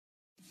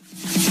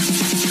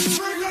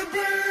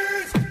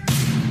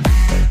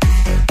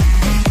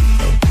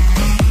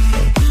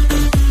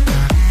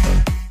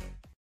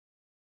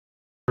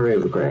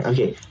recording.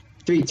 Okay,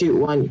 3, 2,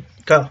 1,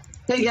 go.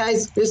 Hey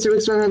guys, Mr.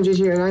 Whix100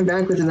 here, and I'm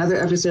back with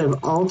another episode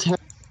of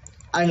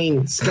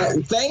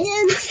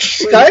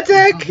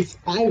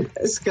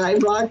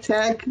Skyblock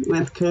Tech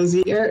with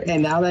Cosier,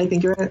 and now that I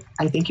think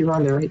you're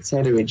on the right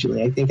side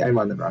originally. I think I'm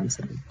on the wrong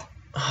side.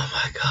 Oh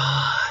my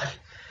god.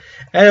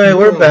 Anyway,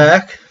 we're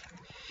back.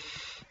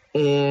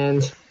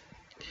 And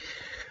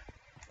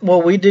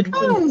well, we did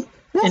in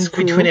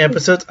between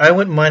episodes. I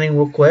went mining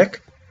real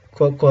quick.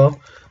 Quo.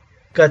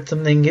 Got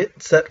some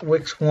ingots that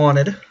Whix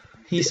wanted.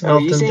 He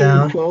smelt them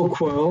down.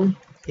 Quo?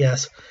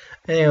 Yes.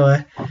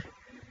 Anyway.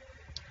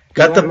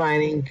 Got the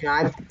mining,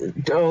 got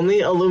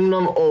only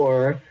aluminum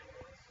ore,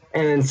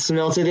 and then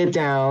smelted it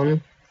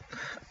down.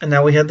 And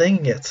now we have the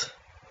ingots.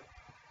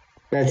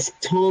 That's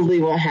totally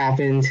what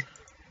happened.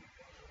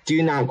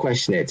 Do not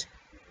question it.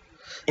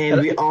 And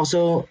we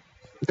also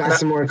got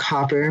some more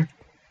copper.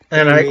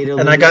 And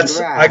I got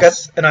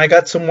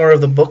some more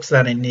of the books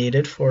that I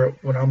needed for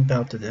what I'm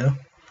about to do.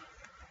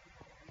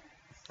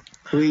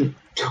 We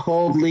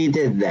totally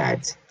did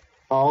that.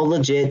 All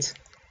legit.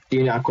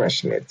 Do not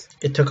question it.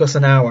 It took us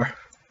an hour,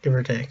 give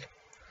or take.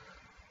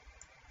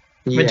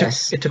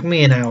 Yes. It took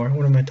me an hour.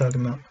 What am I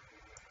talking about?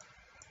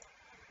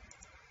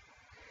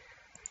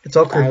 It's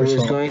all Creeper's fault.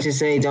 I was going to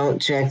say don't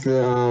check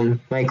the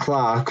my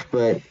clock,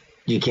 but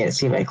you can't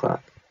see my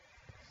clock.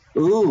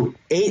 Ooh,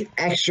 8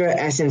 extra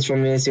essence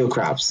from minuscule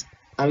crops.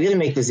 I'm gonna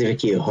make this a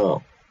cute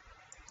hoe.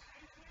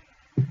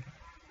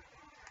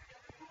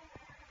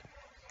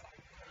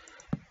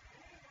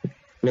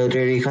 No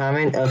dirty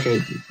comment? Okay,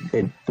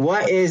 good.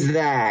 What is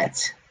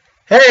that?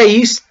 Hey,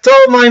 you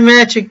stole my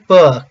magic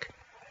book!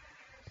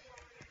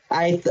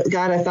 I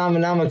got a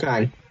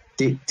Thaumonomicon.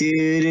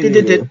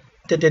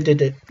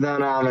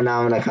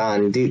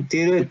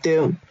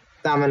 Thaumonomicon.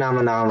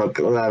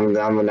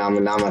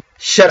 Thaumonomicon.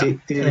 Shut up.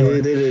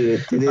 Anyway,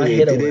 I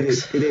hit a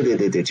Whix.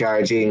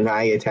 Charging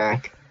my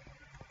attack.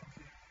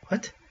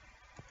 What?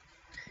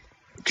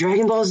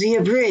 Dragon Ball Z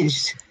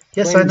abridged.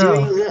 Yes, I know.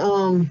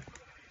 Doing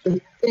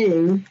the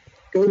thing.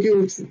 Go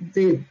do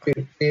the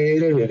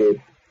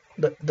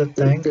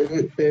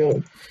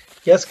thing.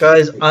 Yes,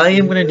 guys, I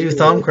am gonna do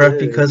Thaumcraft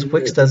because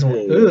Whix doesn't.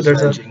 Ooh,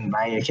 there's a.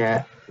 My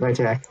attack.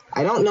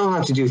 I don't know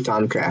how to do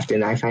Thaumcraft,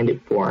 and I find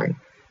it boring.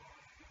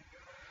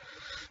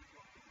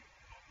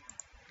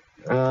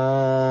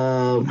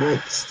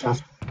 What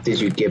stuff did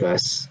you give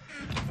us?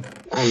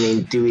 I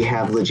mean, do we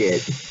have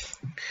legit?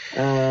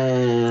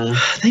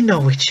 They know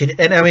we cheated,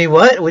 and I mean,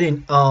 what? We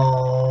didn't.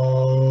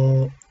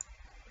 Oh.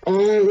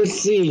 Let's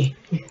see.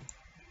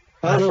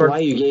 I don't know why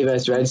you gave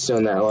us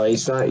redstone that way.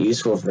 It's not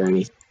useful for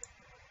anything.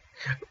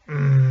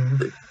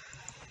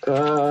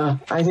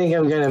 I think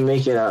I'm gonna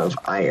make it out of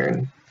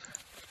iron.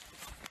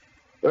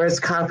 Or is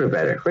copper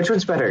better? Which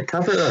one's better,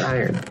 copper or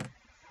iron?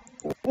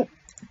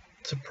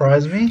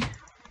 Surprise me.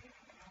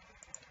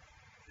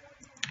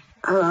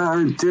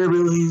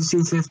 Durability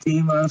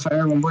 250,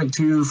 modifier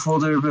 1.2, full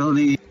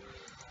durability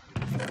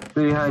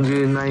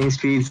 300, mining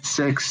speed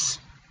 6,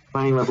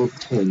 mining level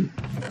 10.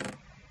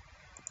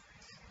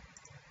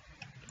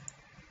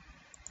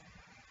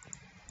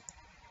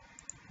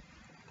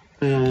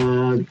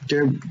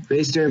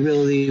 Base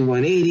durability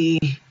 180,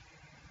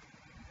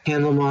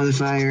 handle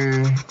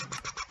modifier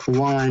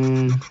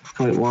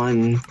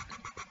 1.1,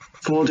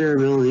 full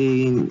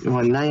durability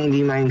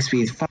 190, mining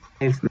speed 5,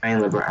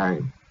 mining level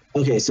iron.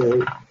 Okay,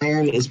 so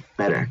iron is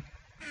better.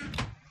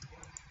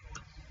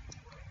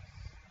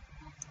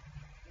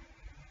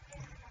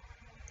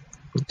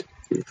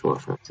 Three, 4,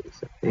 5, 6,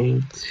 7,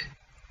 8.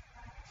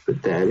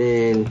 Put that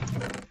in.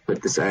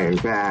 Put this iron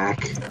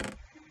back.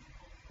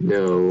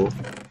 No.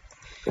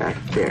 Back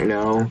there,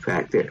 no.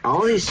 Back there.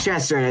 All these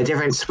chests are in a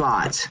different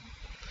spot.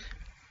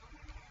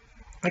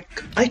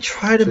 I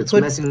try to so it's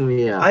messing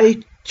me up.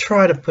 I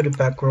try to put it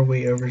back where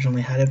we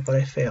originally had it, but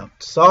I failed.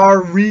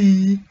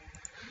 Sorry.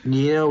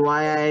 You know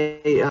why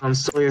I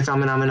stole your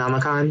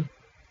Thaumonomicon?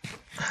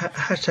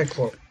 Hashtag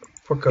for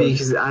code.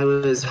 Because I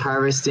was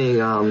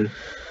harvesting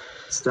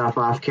stuff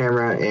off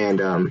camera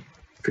and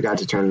forgot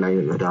to turn the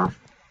magnet mode off.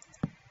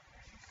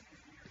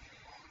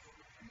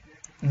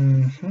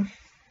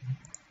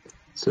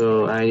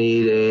 So I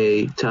need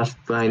a tough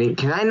binding.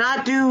 Can I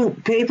not do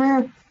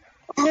paper?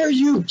 Are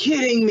you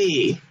kidding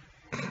me?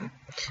 I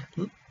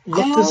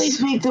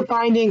always make the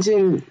bindings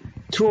and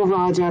tool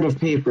rods out of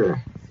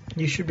paper.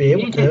 You should be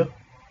able to.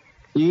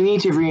 You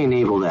need to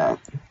re-enable that.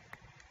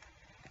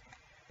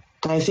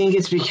 I think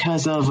it's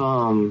because of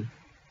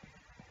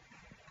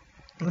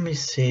let me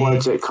see.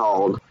 What's it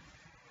called?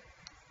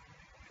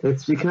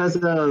 It's because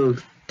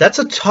of. That's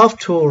a tough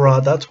tool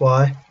rod. That's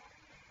why.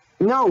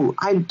 No,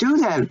 I do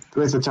that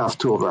with a tough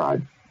tool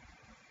rod.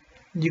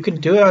 You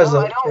can do it as a.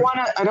 I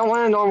don't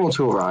want a normal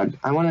tool rod.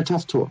 I want a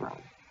tough tool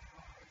rod.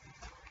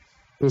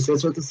 Because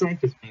that's what the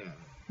sack is made of.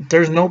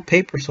 There's no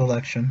paper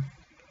selection.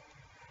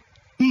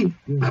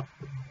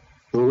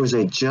 What was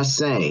I just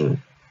saying?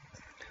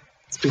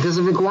 It's because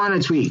of iguana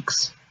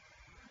tweaks.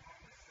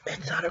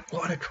 It's not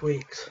iguana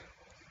tweaks.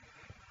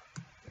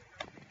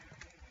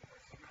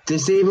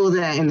 Disable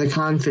that in the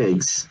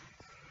configs.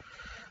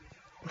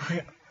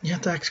 You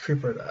have to ask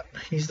Creeper that.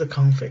 He's the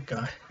config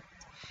guy.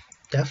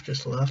 Def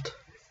just left.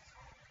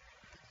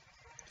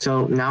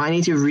 So now I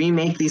need to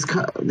remake these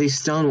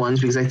stone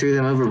ones because I threw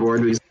them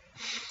overboard. Because,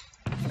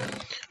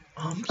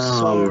 I'm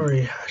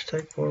sorry.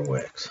 Hashtag poor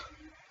Whix.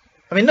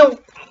 I mean, no.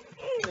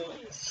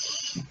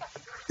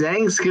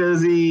 Thanks,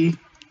 Cozy.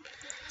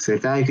 So I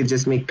thought I could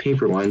just make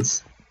paper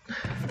ones.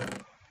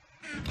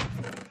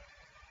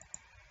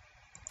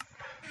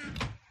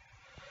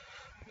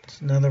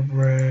 It's another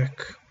brick.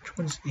 Which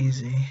one's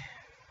easy?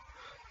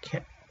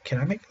 Can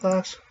I make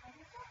glass?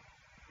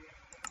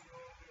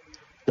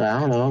 I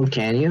don't know.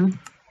 Can you?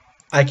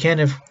 I can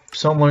if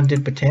someone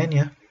did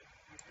Britannia.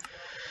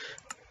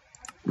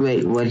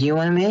 Wait, what do you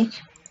want to make?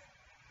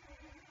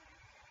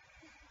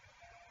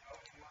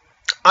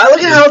 I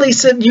look at how they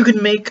said you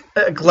can make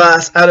a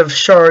glass out of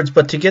shards,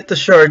 but to get the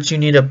shards you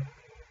need a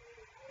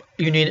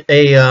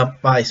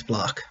ice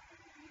block.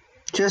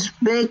 Just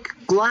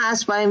make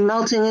glass by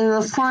melting in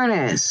the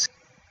furnace.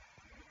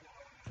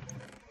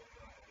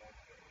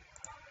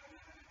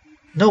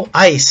 No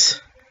ice.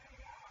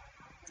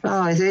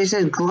 Oh, I thought you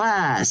said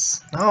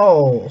glass.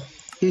 No.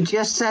 You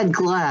just said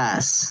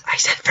glass. I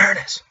said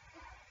furnace.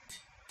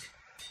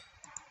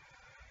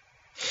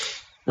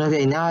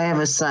 Okay, now I have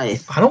a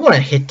scythe. I don't want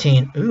to hit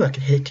TNT. Ooh, I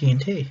can hit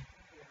TNT.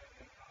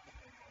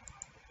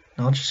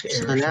 I'll just get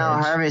So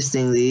now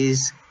harvesting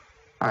these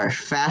are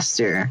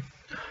faster,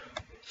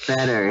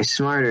 better,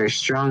 smarter,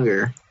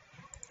 stronger.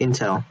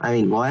 Intel. I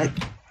mean, what?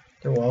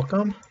 You're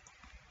welcome.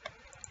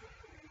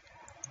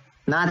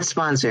 Not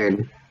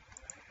sponsored.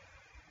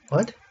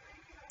 What?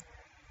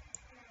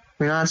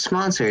 We're not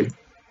sponsored.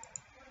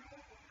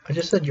 I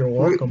just said you're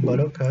welcome, but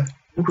okay.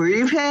 Were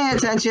you paying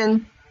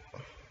attention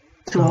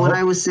to what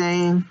I was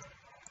saying?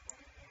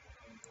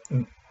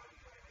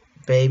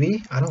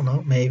 Baby? I don't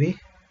know. Maybe.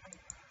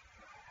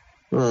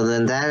 Well,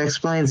 then that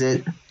explains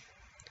it.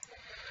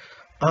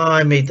 Oh,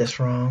 I made this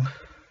wrong.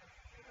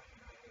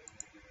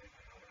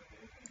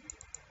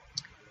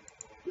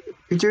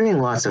 You're doing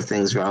lots of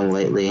things wrong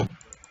lately.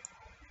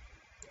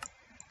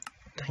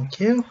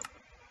 Thank you.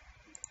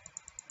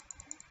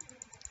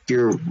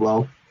 You're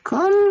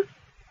welcome?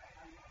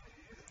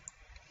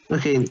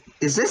 Okay,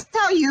 is this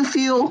how you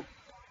feel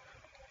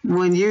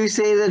when you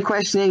say the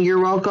questioning, you're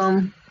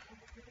welcome?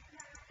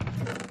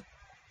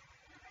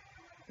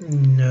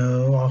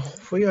 No,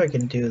 hopefully I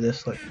can do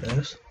this like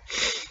this.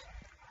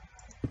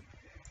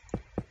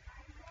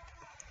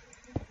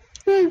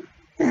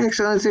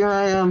 Actually, let's do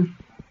my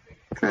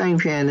frying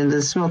pan in the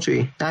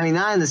smeltery. I mean,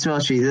 not in the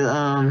smeltery,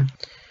 the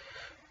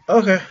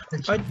Okay,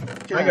 I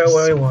got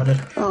what I wanted.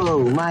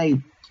 Oh,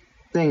 my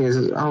thing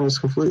is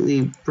almost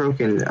completely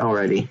broken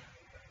already.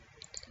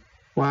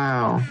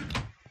 Wow.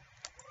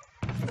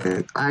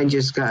 I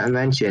just got a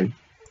mention.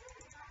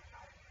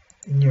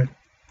 Your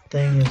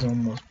thing is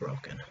almost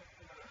broken.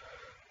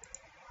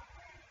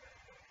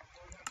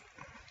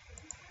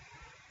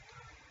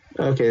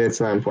 Okay,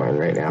 that's not important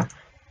right now.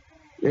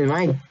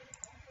 My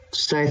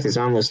scythe is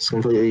almost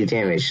completely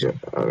damaged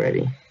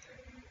already.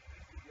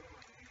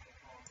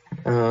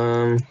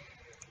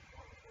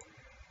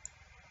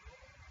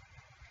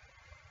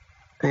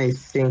 I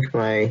think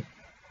my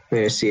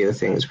Murica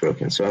thing is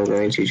broken, so I'm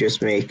going to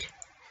just make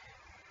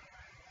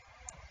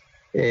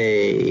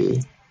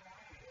I'm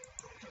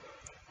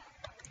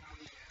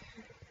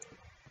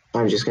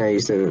just going to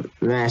use the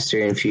Master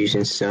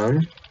Infusion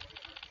Stone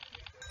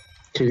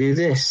to do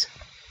this.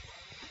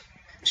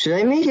 Should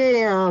I make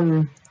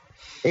a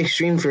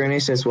extreme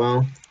furnace as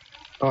well?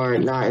 Or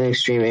not an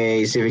extreme,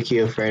 a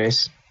Zivicchio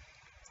furnace?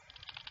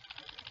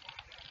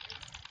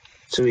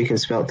 So we can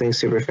smelt things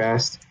super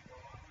fast.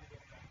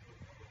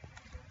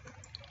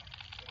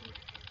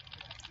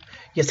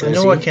 Yes, I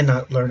know I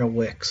cannot learn a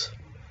Whix.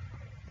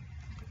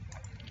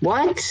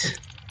 What?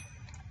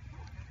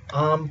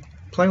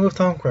 Playing with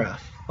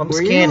Thaumcraft. I'm Were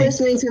scanning. you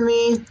listening to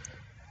me?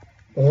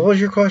 What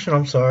was your question?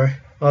 I'm sorry.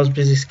 I was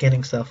busy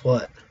scanning stuff.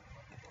 What?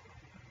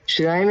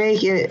 Should I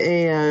make it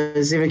a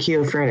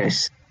Zivicchio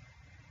furnace?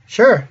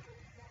 Sure.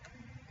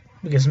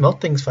 We can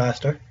smelt things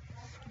faster.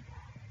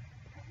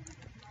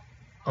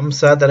 I'm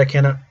sad that I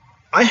cannot.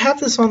 I have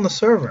this on the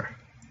server.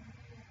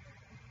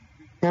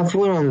 Have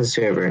what on the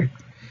server?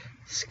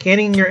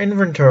 Scanning your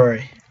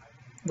inventory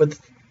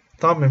with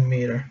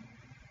thermometer.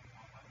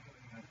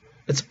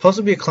 It's supposed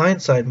to be a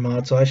client-side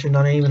mod, so I should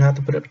not even have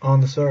to put it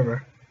on the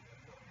server.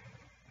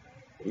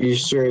 You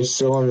sure it's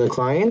still on the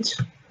client?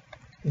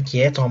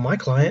 Yeah, it's on my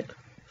client.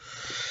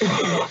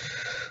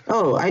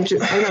 Oh, I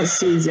got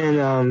season,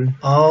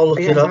 I'll look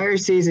it up. fire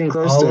season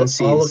glowstone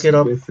seeds. I'll look it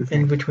up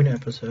in between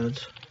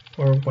episodes,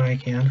 or when I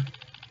can.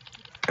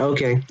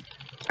 Okay.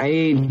 I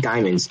need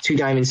diamonds. 2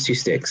 diamonds, 2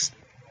 sticks.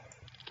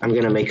 I'm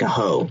gonna make a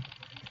hoe.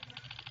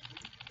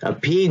 A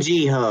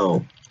PG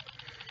hoe.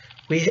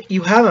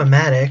 You have a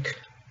Matic.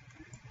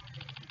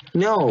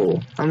 No,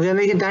 I'm gonna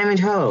make a diamond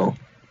hoe.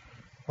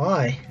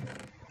 Why?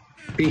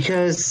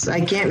 Because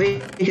I can't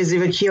make a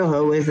Zivicchio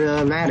hoe with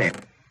a Matic.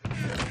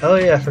 Oh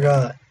yeah, I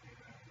forgot.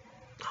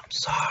 I'm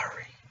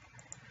sorry.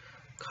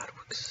 God,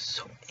 Whix is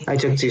so angry I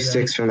took 2 today.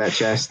 sticks from that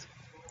chest.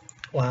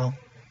 Wow.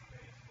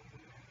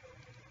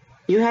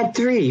 You had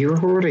 3. You were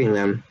hoarding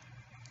them.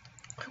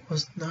 I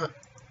was not.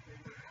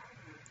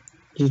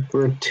 You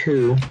were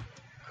 2.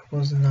 I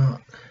was not.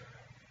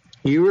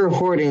 You were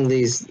hoarding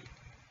these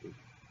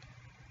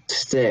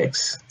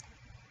sticks.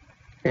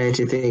 I had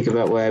to think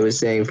about what I was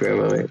saying for a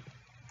moment.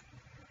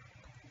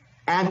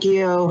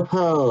 Accio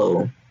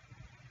ho.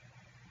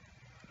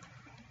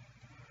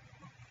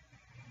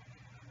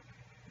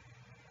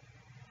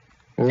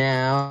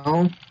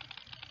 Now,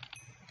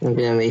 I'm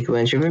gonna make a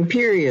bunch of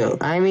Crucio.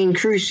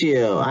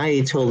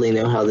 I totally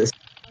know how this.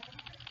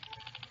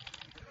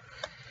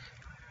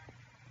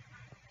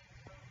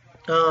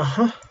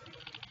 Uh-huh.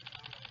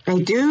 I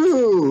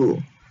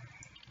do!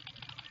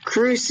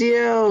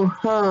 Crucio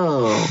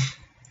ho!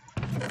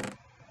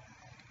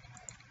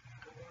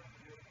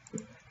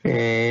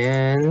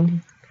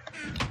 And...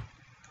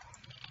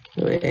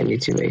 wait, I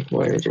need to make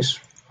more than just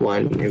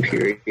one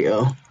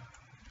Imperial.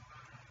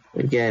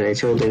 Again, I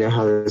totally know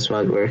how this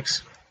mod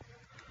works.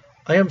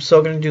 I am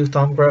so gonna do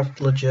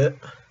Thumbcraft legit.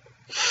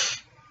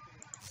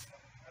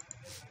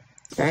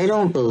 I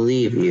don't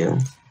believe you.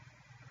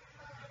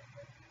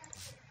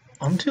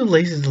 I'm too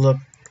lazy to look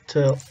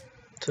to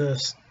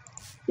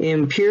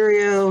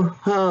Imperial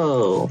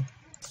ho.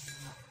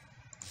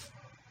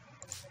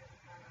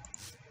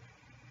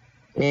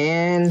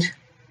 And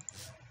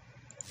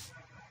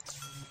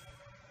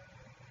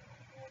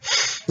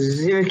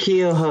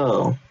Zirkio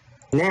ho.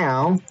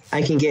 Now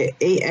I can get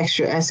 8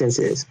 extra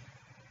essences,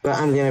 but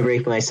I'm gonna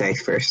break my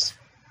scythe first.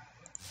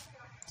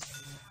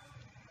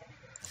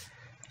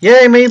 Yeah,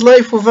 I made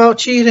life without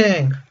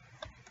cheating.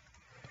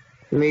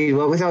 Made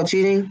what without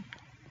cheating?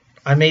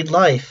 I made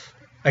life.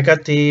 I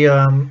got the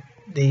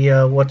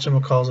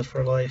whatchamacallit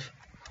for life.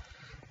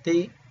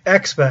 The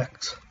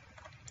X-Specs.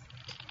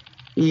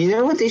 You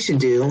know what they should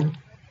do?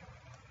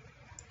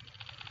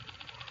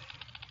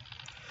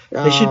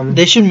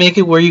 They should make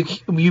it where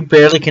you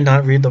barely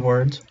cannot read the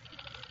words.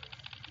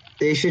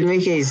 They should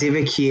make a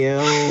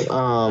Zivakio,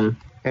 or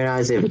not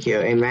a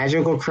Zivakio, a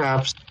magical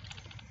crops.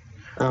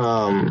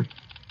 I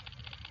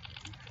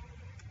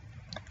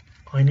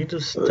need to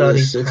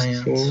study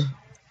plants.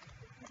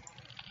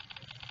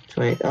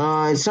 20.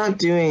 It's not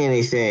doing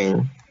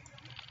anything.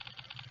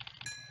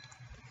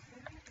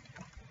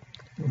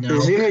 No. The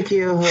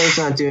Zivakio is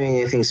not doing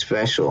anything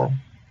special.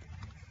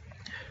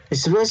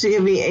 It's supposed to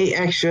give me 8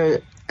 extra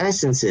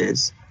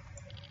essences.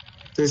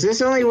 Does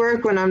this only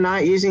work when I'm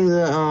not using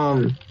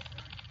the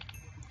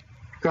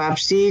crop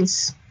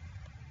seeds?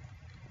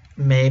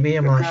 Maybe,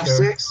 I'm not sure.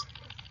 Sticks?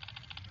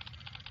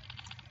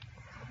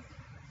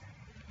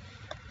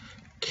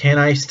 Can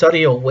I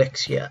study a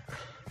Whix yet?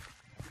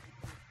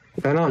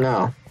 I don't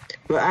know.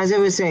 But as I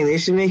was saying, they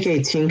should make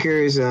a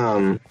Tinker's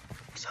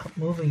Stop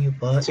moving, you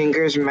butt.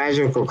 Tinker's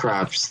magical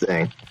crops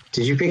thing.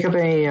 Did you pick up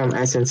any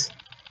essence?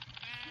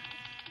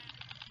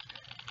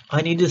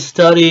 I need to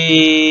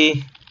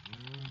study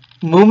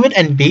movement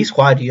and beast.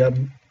 Why do you have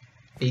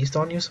beast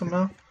on you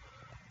somehow?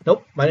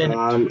 Nope, I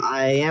didn't.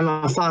 I am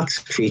a fox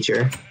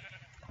creature.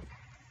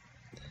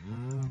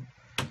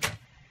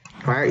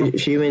 Part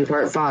human,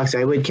 part fox.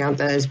 I would count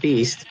that as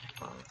beast.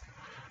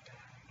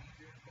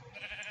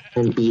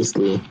 And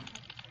beastly.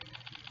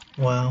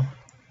 Wow.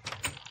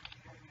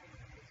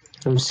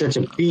 I'm such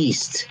a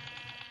beast.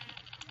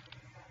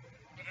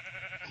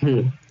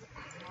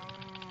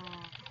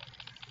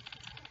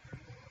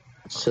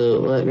 So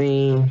let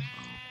me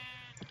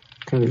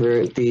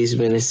convert these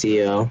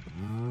Minicio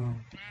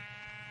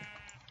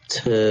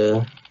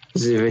to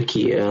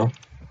Zivakio.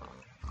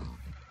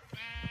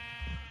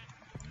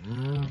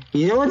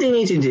 You know what they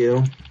need to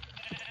do?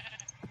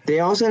 They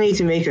also need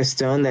to make a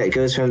stone that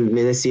goes from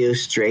Minicio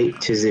straight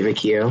to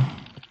Zivakio.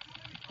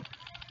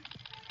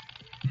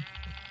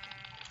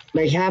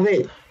 Like, have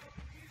it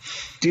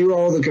do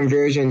all the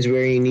conversions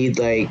where you need,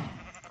 like,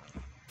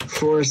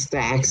 4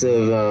 stacks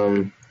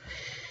of,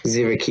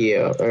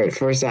 Zivakio, or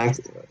 4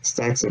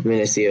 stacks of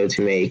Minicio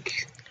to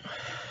make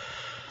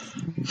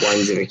 1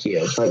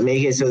 Zivakio. But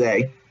make it so that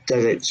it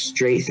does it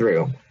straight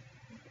through.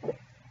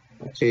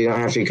 So you don't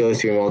have to go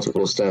through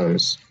multiple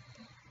stones.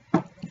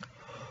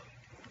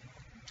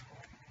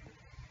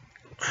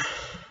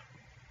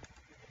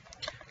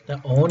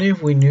 Now, only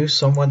if we knew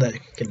someone that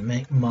could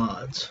make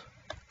mods.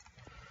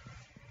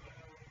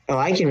 Oh,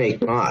 I can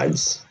make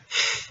mods.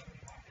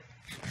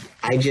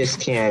 I just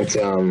can't,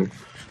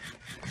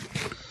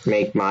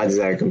 make mods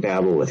that are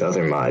compatible with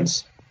other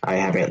mods. I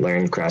haven't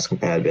learned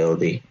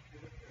cross-compatibility.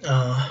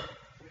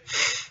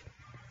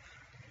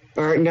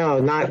 Or, no,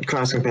 not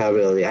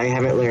cross-compatibility. I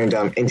haven't learned,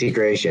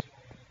 integration.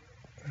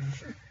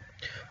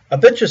 I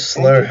bet you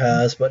Slur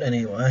has, but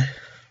anyway.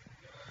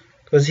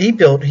 Because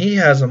he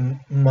has a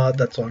mod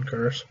that's on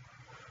Curse.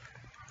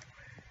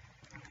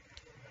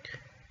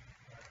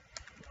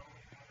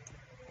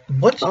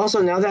 What's...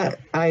 Also, now that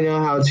I know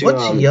how to,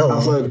 what's yellow?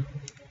 Also,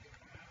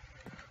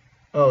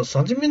 oh,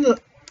 something in the...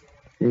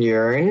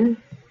 urine?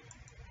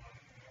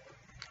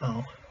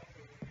 Oh.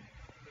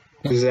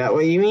 Is that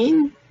what you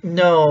mean?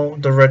 No,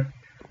 the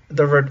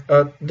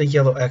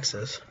yellow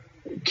X's.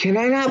 Can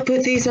I not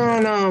put these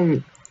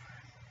on,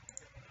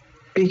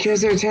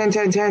 Because they're 10,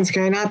 10, 10s.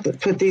 Can I not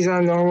put these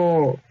on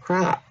normal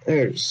crop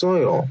or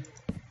soil?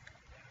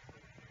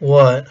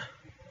 What?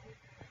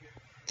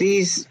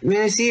 These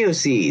Minasio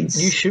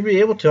seeds. You should be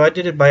able to. I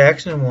did it by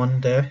accident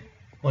one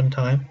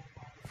time.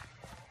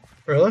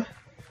 Really?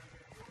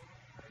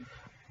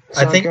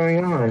 What's not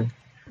going on?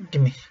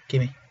 Gimme.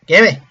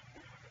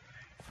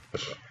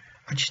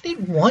 I just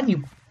need one,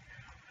 you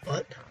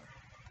butt.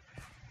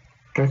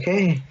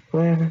 Okay,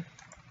 whatever.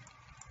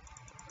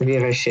 Maybe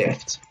if I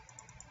shift.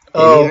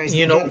 Oh,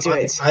 you know,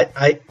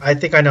 I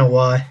think I know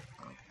why.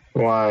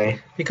 Why?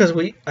 Because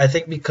I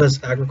think because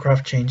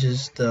Agricraft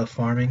changes the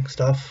farming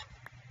stuff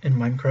in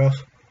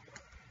Minecraft.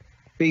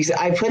 Because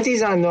I put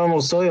these on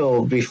normal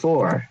soil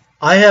before.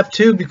 I have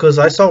too, because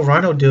I saw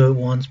Rhino do it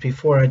once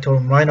before. I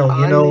told him, Rhino,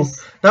 you know,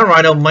 not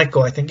Rhino,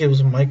 Michael. I think it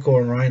was Michael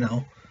or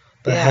Rhino.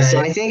 Yeah, so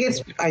I think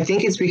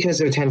it's because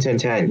they're 10, 10,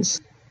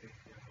 10s.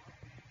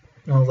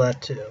 Oh,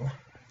 that too.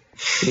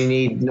 You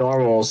need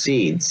normal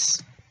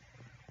seeds.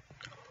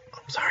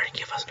 I'm sorry to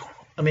give us normal.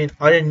 I mean,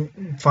 I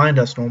didn't find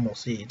us normal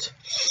seeds.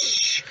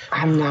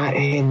 I'm not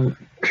in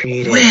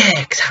creative.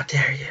 Whix, how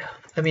dare you?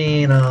 I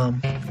mean, I'm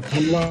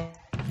not.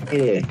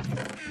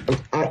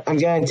 I'm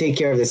gonna take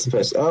care of this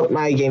first. Oh,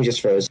 my game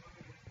just froze.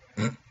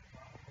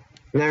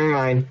 Never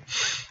mind.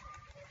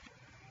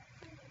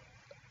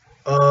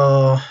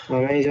 How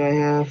many do I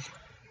have?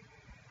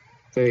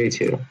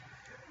 32.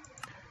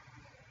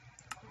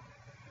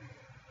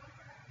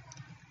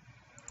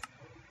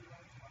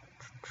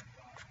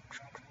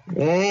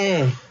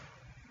 Hey.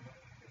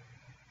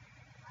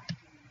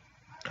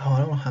 Oh, I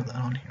don't have that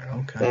on here.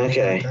 Okay.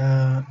 Okay.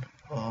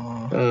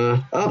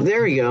 Oh,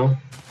 there we go.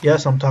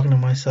 Yes, I'm talking to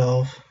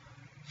myself.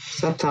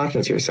 Stop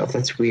talking to yourself.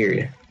 That's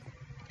weird.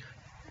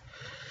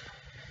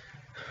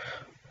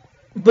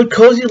 But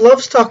Cozy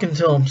loves talking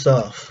to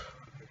himself.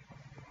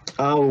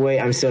 Oh, wait.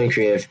 I'm still in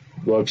creative.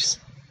 Whoops.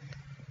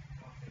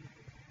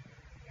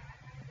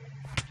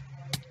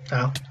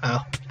 Ow,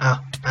 ow, ow,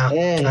 ow,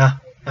 Hey. ow,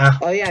 ow.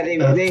 Oh, yeah.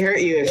 They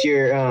hurt you if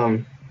you're,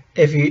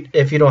 If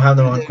you don't have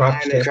them on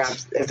crop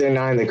sticks. If they're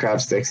not in the crop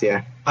sticks,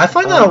 yeah. I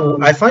find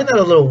that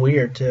a little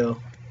weird too.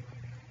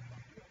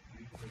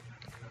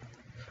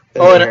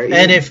 Oh,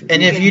 and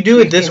if you do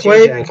it this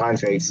way,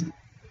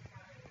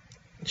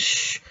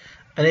 shh.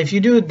 And if you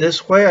do it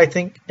this way, I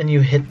think, and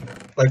you hit,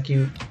 like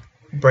you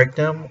break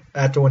them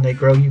after when they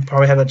grow, you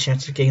probably have a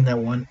chance of getting that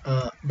one.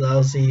 That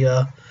was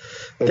the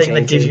thing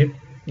that gives you,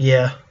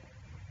 yeah.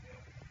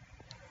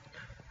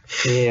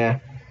 Yeah.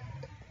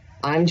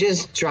 I'm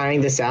just trying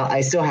this out.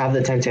 I still have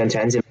the 10, 10,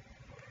 10s.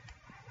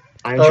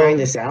 I'm trying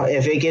this out.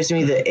 If it gives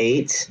me the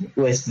 8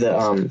 with the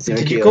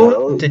Did you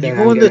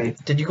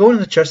go in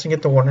the chest and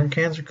get the watering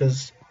cans?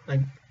 Because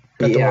I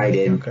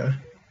did. Okay.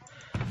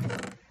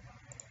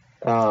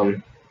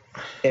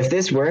 If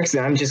this works,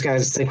 then I'm just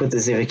gonna stick with the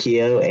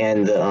Zivakio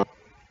and the.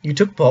 You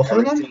took both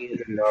of them?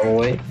 The normal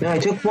way. No, I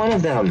took one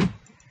of them.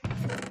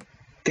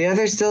 The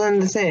other's still in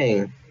the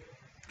thing.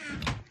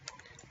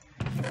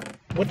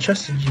 What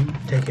chest did you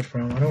take it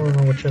from? I don't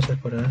remember what chest I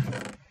put in.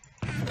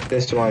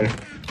 This one.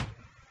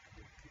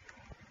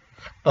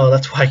 Oh,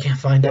 that's why I can't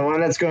find it. The one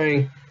that's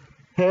going,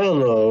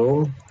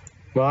 hello,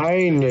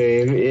 my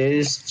name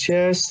is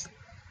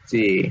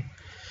Chesty.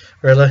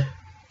 Really?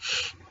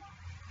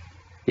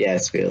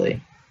 Yes,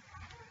 really.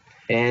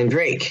 And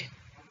Drake.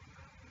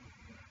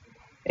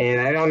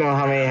 And I don't know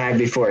how many I had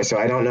before, so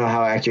I don't know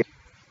how accurate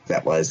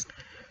that was.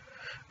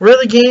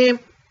 Really, game?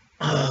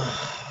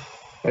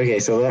 Okay,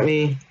 so let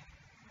me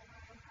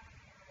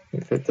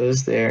put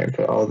those there and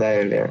put all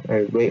that in there.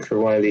 And wait for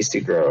one of these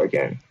to grow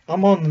again.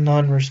 I'm on the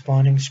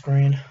non-responding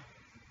screen.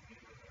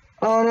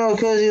 Oh no,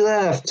 Cozy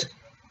left.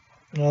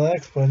 Well, that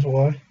explains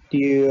why.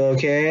 You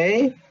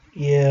okay?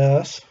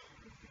 Yes.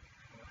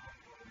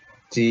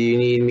 Do you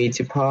need me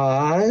to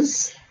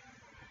pause?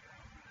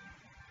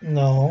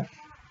 No.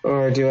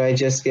 Or do I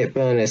just get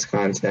bonus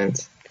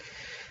content?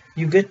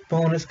 You get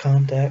bonus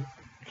content.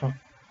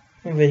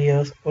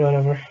 Videos,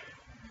 whatever.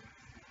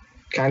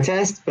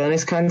 Contest?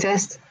 Bonus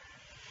contest?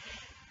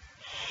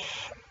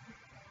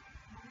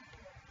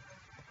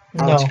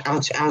 No. Ouch,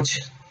 ouch,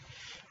 ouch.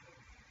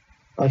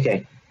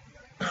 Okay.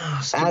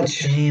 Oh,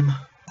 ouch. Game.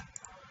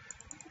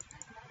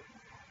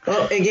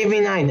 Oh, it gave me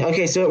 9.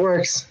 Okay, so it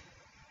works.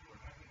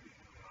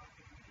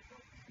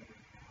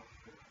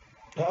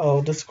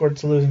 Uh-oh,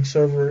 Discord's losing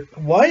server.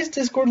 Why is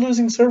Discord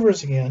losing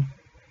servers again?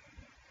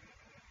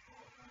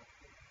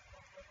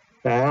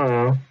 I don't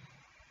know.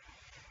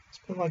 It's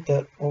been like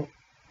that. Well,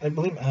 I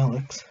blame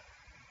Alex.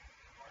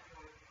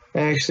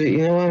 Actually, you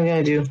know what I'm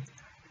gonna do?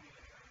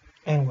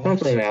 Anyways. Don't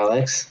blame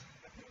Alex.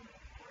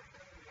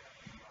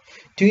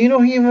 Do you know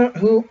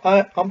who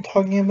I'm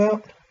talking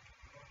about?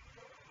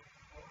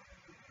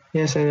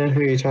 Yes, I know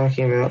who you're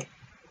talking about.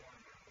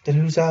 Then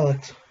who's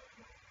Alex?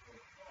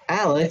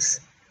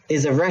 Alex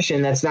is a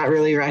Russian that's not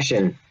really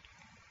Russian.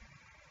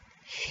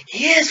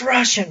 He is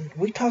Russian!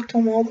 We talked to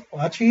him all...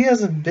 Actually, he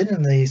hasn't been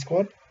in the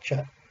squad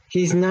chat.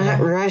 He's not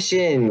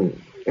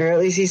Russian. Or at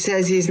least he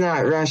says he's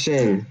not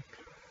Russian.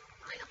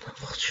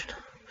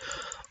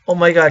 Oh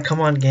my god, come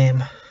on,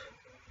 game.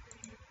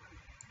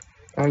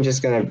 I'm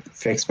just gonna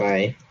fix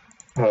my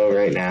hoe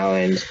right now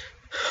and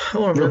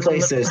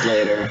replace this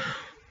later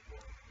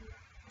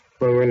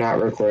when we're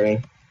not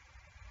recording.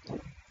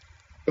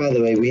 By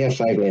the way, we have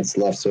 5 minutes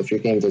left, so if your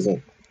game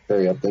doesn't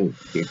hurry up, then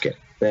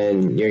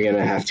you're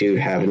gonna have to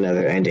have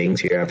another ending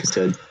to your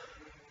episode.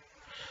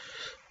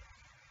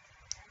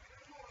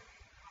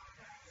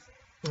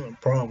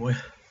 Probably.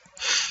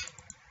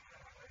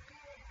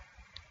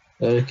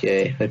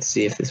 Okay, let's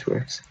see if this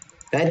works.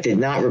 That did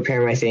not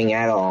repair my thing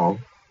at all.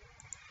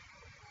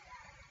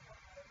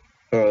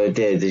 Oh, it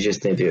did. It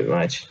just didn't do it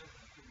much.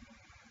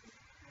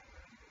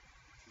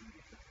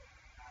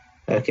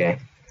 Okay.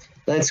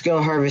 Let's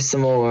go harvest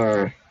some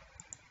more.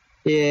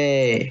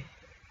 Yay.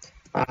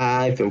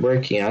 I've been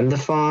working on the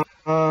farm.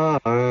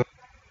 No.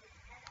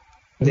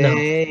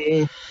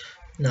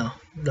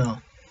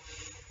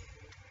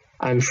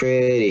 I'm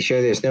pretty sure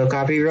there's no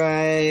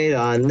copyright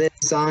on this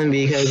song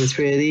because it's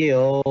pretty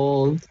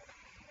old.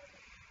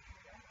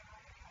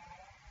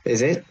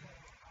 Is it?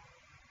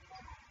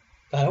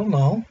 I don't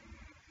know.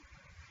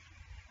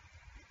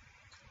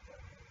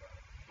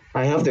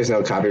 I hope there's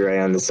no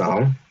copyright on the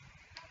song.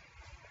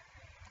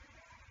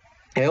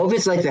 I hope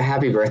it's like the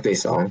happy birthday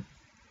song.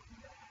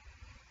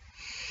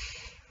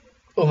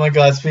 Oh my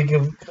god,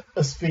 speaking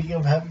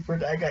of happy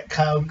birthday, I got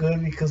Kyle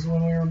good because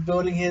when we were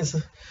building his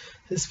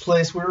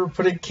place, we were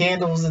putting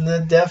candles and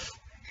then Def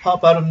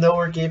pop out of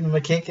nowhere gave him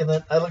a cake and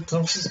then I looked at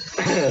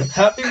him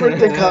happy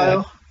birthday,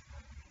 Kyle.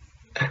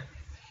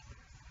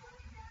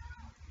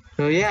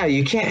 Oh yeah,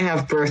 you can't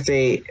have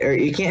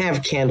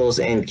candles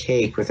and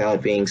cake without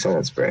it being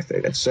someone's birthday.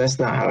 That's just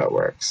not how it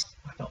works.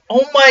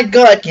 Oh my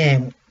god,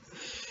 game.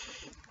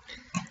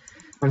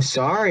 I'm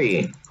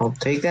sorry. I'll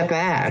take that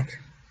back.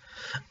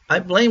 I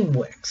blame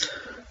Whix.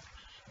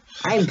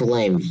 I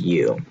blame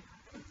you.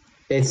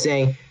 It's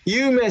saying,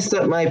 you messed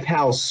up my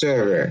pal's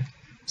server.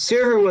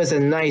 Server was a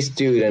nice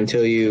dude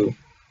until you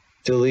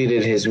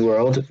deleted his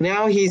world.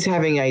 Now he's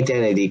having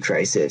identity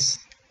crisis.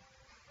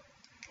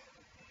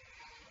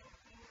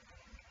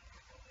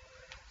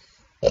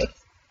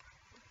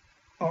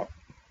 Oh.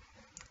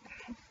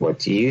 What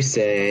do you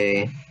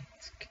say?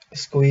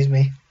 Squeeze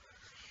me.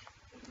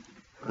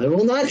 I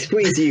will not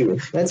squeeze you.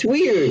 That's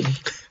weird.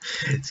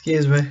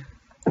 Excuse me.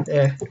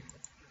 There.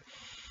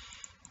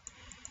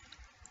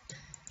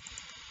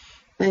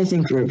 I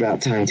think we're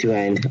about time to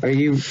end. Are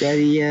you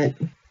ready yet?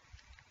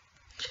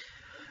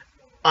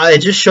 It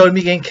just showed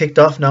me getting kicked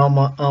off. Now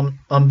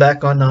I'm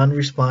back on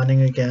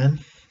non-responding again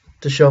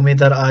to show me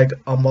that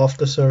I'm off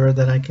the server.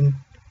 Then I can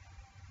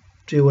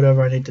do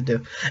whatever I need to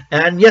do.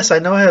 And yes, I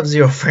know I have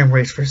 0 frame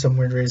rates for some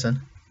weird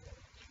reason.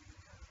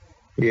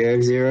 You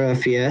have 0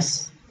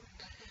 FPS?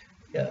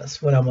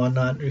 Yes, when I'm on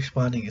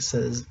non-responding, it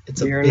says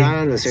it's You're not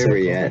on the server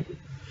yet.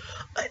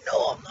 I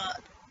know I'm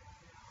not.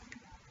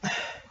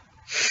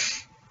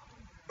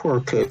 Poor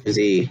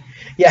Cozy.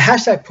 Yeah,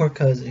 hashtag poor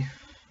Cozy.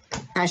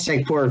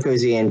 Hashtag poor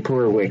Cozy and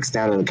poor Whix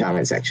down in the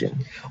comment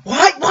section.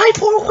 Why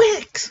poor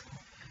Whix?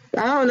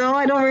 I don't know.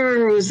 I don't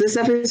remember if it was this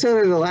episode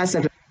or the last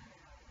episode.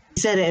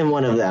 He said it in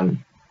one of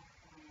them.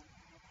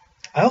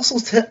 I also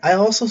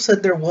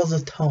said there was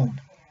a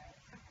tone.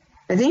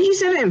 I think he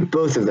said it in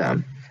both of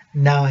them.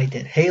 No, I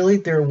did. Haley,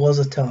 there was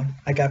a tone.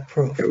 I got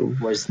proof. There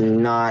was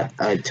not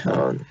a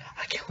tone.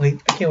 I can't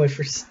wait.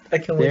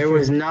 There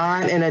was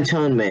not an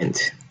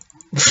atonement.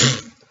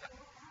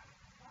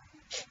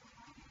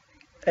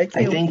 I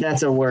think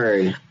that's a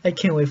word. I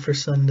can't wait for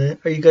Sunday.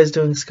 Are you guys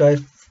doing Sky?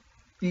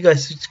 You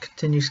guys should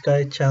continue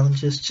Sky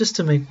challenges just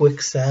to make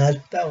Wick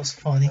sad. That was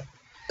funny.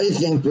 I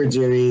think we're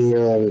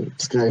doing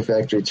Sky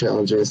Factory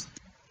challenges.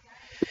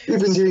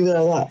 We've been doing that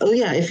a lot. Oh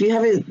yeah, if you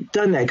haven't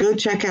done that, go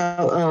check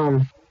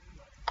out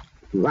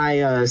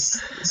my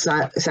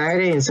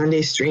Saturday and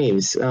Sunday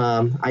streams.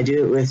 I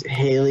do it with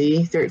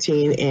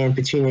Haley13 and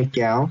Petunia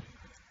Gal.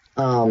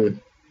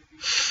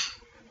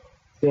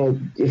 So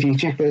if you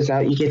check those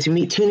out, you get to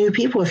meet 2 new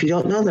people if you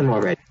don't know them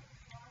already. If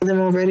you know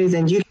them already,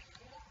 then you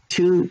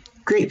 2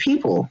 great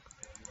people.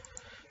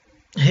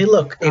 Hey,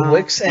 look, a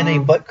Whix and a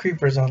Butt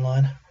Creeper's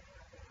online.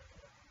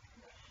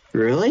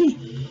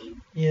 Really?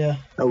 Yeah.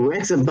 A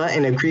Whix, a Butt,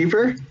 and a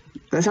Creeper?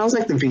 That sounds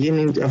like the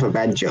beginning of a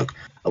bad joke.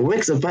 A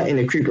Whix, a Butt, and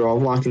a Creeper all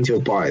walked into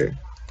a bar.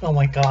 Oh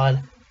my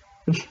god.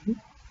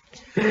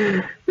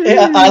 Yeah,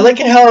 I like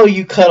how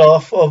you cut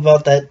off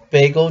about that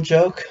bagel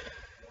joke.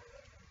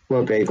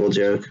 What bagel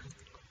joke?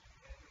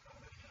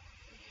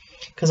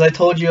 Because I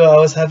told you I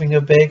was having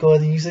a bagel,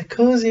 and then you said,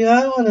 Cozy,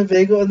 I want a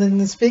bagel, and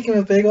then speaking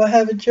of bagel, I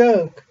have a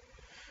joke.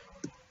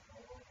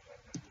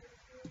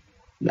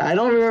 I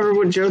don't remember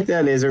what joke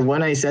that is or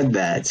when I said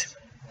that.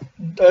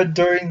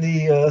 During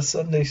the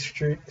Sunday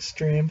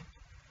stream.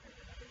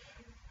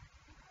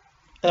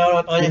 And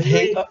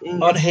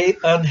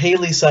on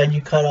Haley's side,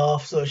 you cut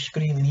off, so she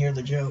couldn't even hear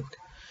the joke.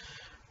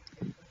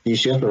 You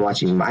should have been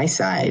watching my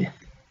side.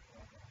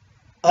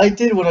 I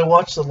did when I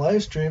watched the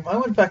live stream. I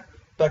went back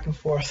and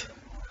forth.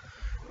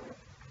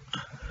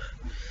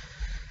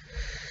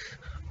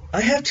 I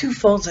have 2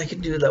 phones I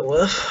can do that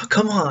with.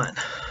 Come on.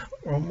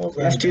 We're almost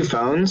you have 2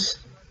 phones?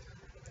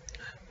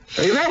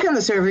 Are you back on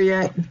the server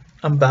yet?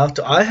 I'm about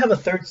to. I have a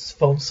third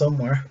phone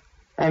somewhere.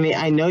 I mean,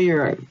 I know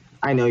you're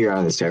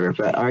on the server,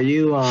 but are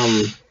you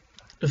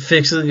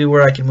Physically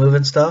where I can move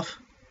and stuff?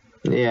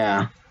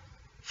 Yeah.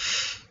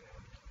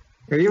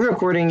 Are you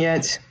recording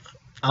yet?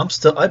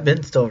 I've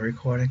been still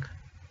recording.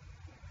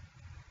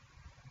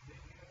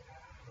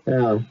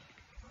 Oh.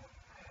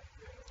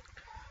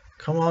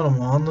 Come on,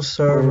 I'm on the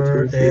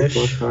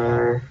server-ish.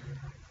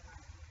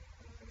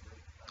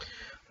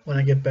 When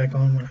I get back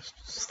on, I'm gonna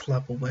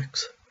slap a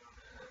Whix.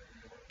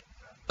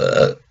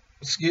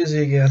 Excuse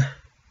me again.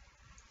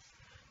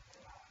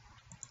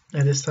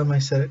 And this time I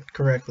said it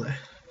correctly.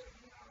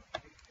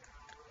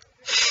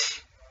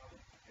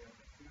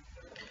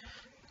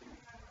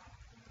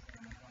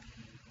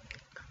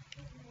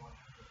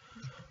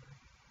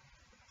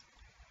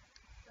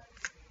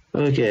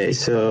 Okay,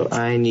 so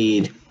I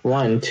need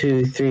 1,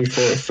 2, 3,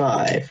 4,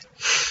 5,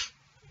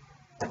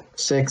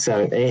 6,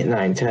 7, 8,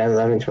 9, 10,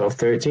 11, 12,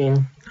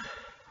 13,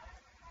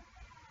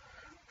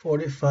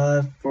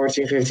 45,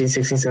 14, 15,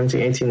 16,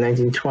 17, 18,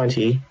 19,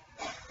 20,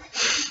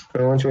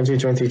 21, 22,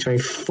 23,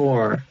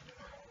 24.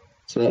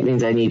 So that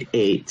means I need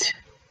 8.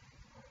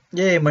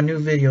 Yay, my new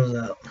video's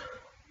out.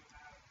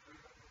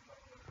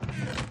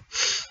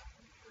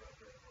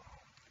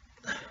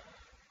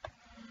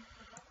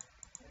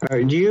 Are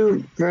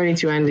you ready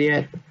to end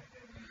yet?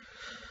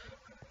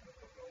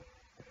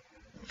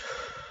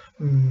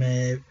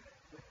 Maybe.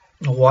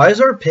 Why is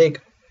our pig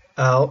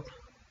out?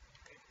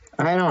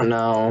 I don't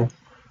know.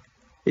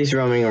 He's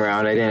roaming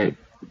around. I didn't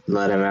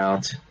let him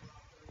out.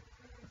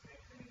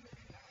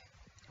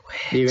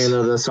 Whix. Even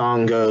though the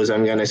song goes,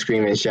 I'm gonna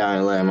scream and shout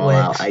and let him all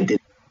out. I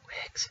did.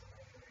 Whix.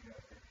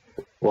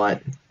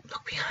 What?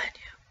 Look behind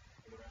you.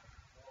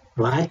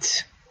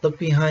 What? Look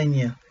behind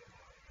you.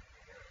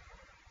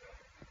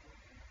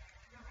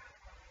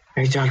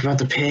 Are you talking about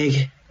the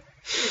pig?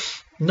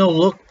 No,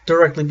 look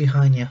directly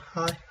behind you.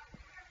 Hi.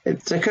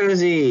 It's a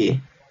cozy.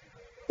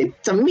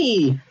 It's a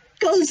me,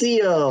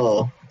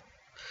 Cosio.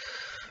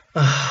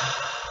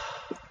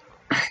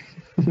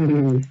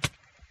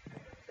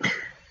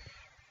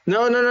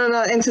 No,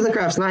 not into the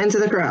crops, not into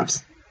the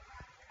crops.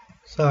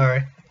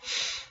 Sorry.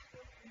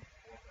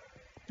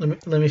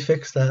 Let me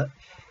fix that.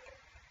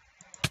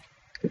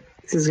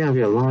 This is gonna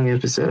be a long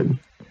episode.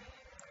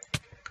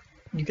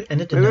 You can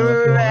end it now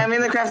if you want. I'm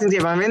in the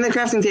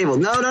crafting table.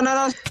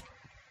 No.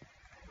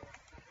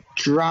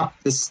 Drop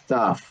the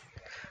stuff.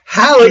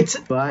 How? It's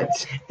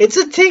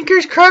a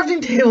Tinker's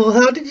crafting table.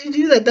 How did you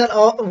do that? That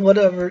all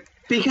whatever.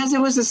 Because it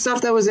was the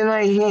stuff that was in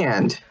my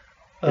hand.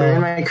 Or in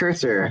my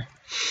cursor.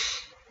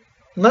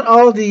 Not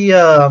all the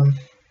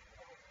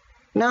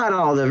Not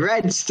all the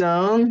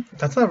redstone.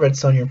 That's not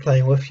redstone you're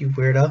playing with, you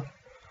weirdo.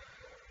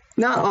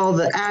 Not all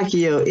the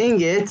Accio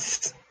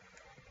ingots.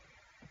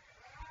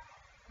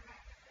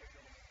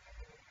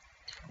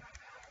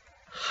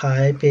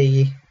 Hi,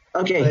 piggy.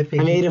 Okay, Hi, piggy.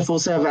 I made a full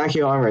set of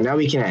Accio armor. Now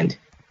we can end.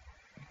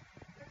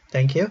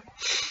 Thank you.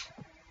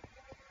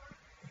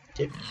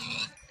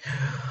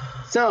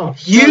 So,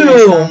 you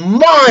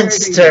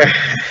monster!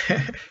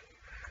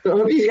 So I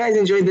hope you guys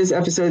enjoyed this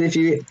episode. If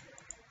you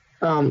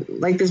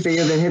like this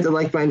video, then hit the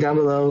like button down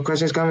below.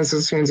 Questions, comments,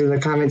 concerns in the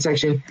comment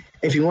section.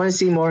 If you want to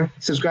see more,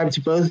 subscribe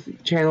to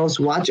both channels.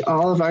 Watch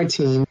all of our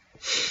team.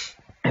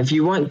 If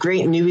you want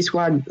great Newbie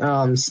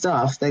Squad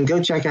stuff, then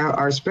go check out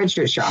our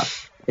spreadshirt shop.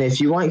 And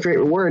if you want great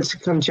rewards,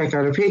 come check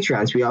out our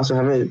Patrons. We also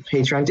have a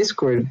Patreon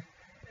Discord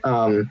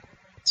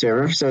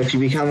server. So if you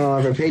become one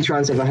of our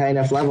patrons of a high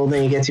enough level,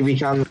 then you get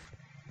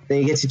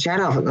to chat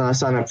off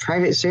us on a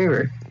private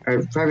server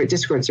or private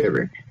Discord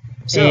server.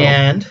 So,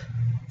 and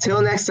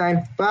till next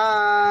time,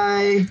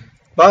 bye.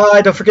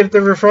 Bye. Don't forget the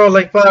referral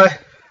link. Bye.